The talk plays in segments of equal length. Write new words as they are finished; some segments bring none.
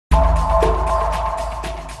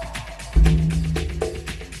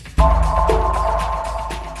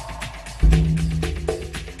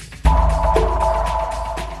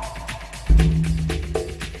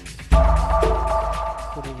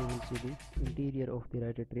interior of the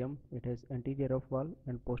right atrium. It has anterior of wall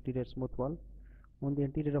and posterior smooth wall. On the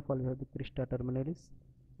anterior of wall we have the crista terminalis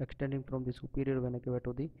extending from the superior vena cava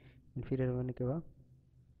to the inferior vena cava,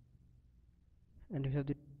 and we have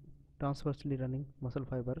the transversely running muscle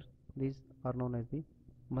fibers. These are known as the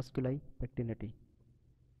musculi pectinati.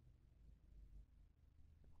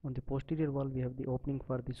 On the posterior wall we have the opening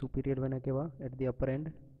for the superior vena cava at the upper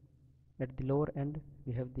end. At the lower end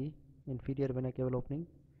we have the inferior vena cava opening,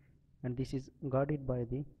 and this is guarded by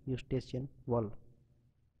the eustachian wall.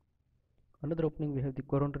 Another opening we have the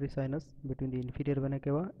coronary sinus between the inferior vena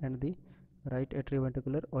cava and the right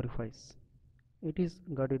atrioventricular orifice. It is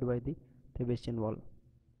guarded by the Thebesian wall.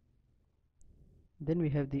 Then we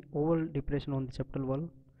have the oval depression on the septal wall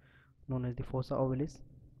known as the fossa ovalis,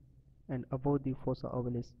 and above the fossa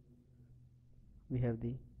ovalis we have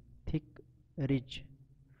the thick ridge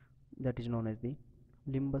that is known as the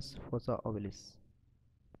limbus fossa ovalis.